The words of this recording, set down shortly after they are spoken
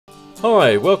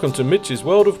Hi, welcome to Mitch's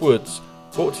World of Woods,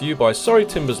 brought to you by Surrey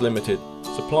Timbers Limited,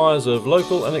 suppliers of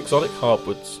local and exotic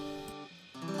hardwoods.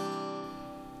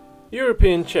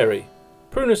 European cherry,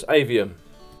 Prunus avium.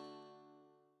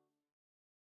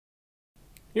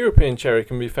 European cherry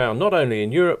can be found not only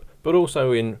in Europe but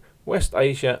also in West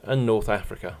Asia and North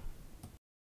Africa.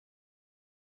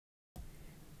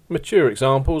 Mature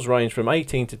examples range from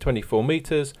 18 to 24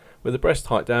 metres with a breast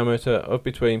height diameter of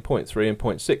between 0.3 and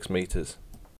 0.6 metres.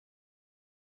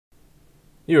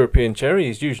 European cherry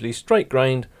is usually straight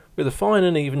grained with a fine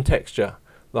and even texture.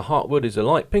 The heartwood is a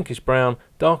light pinkish brown,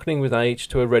 darkening with age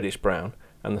to a reddish brown,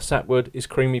 and the sapwood is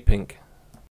creamy pink.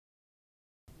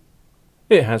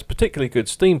 It has particularly good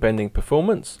steam bending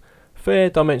performance, fair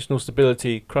dimensional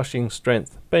stability, crushing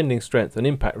strength, bending strength and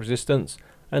impact resistance,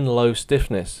 and low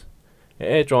stiffness. It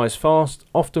air dries fast,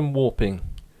 often warping.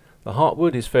 The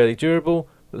heartwood is fairly durable,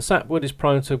 but the sapwood is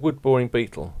prone to wood boring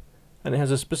beetle, and it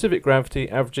has a specific gravity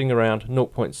averaging around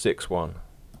 0.61.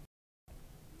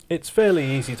 It's fairly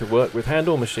easy to work with hand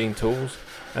or machine tools,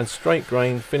 and straight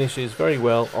grain finishes very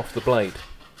well off the blade.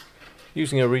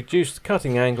 Using a reduced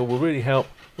cutting angle will really help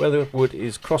where the wood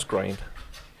is cross-grained.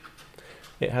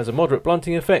 It has a moderate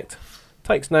blunting effect,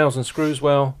 takes nails and screws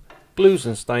well, glues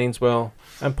and stains well,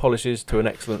 and polishes to an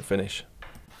excellent finish.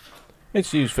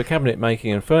 It's used for cabinet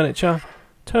making and furniture,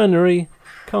 turnery,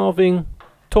 carving,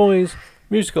 toys,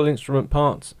 musical instrument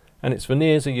parts, and its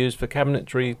veneers are used for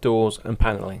cabinetry, doors and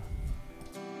panelling.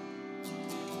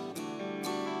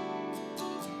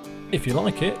 If you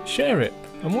like it, share it,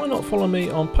 and why not follow me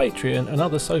on Patreon and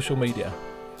other social media.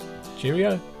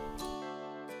 Cheerio!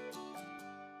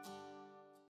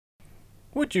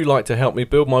 Would you like to help me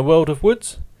build my world of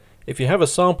woods? If you have a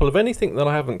sample of anything that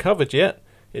I haven't covered yet,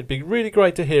 it'd be really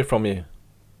great to hear from you.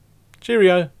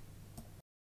 Cheerio!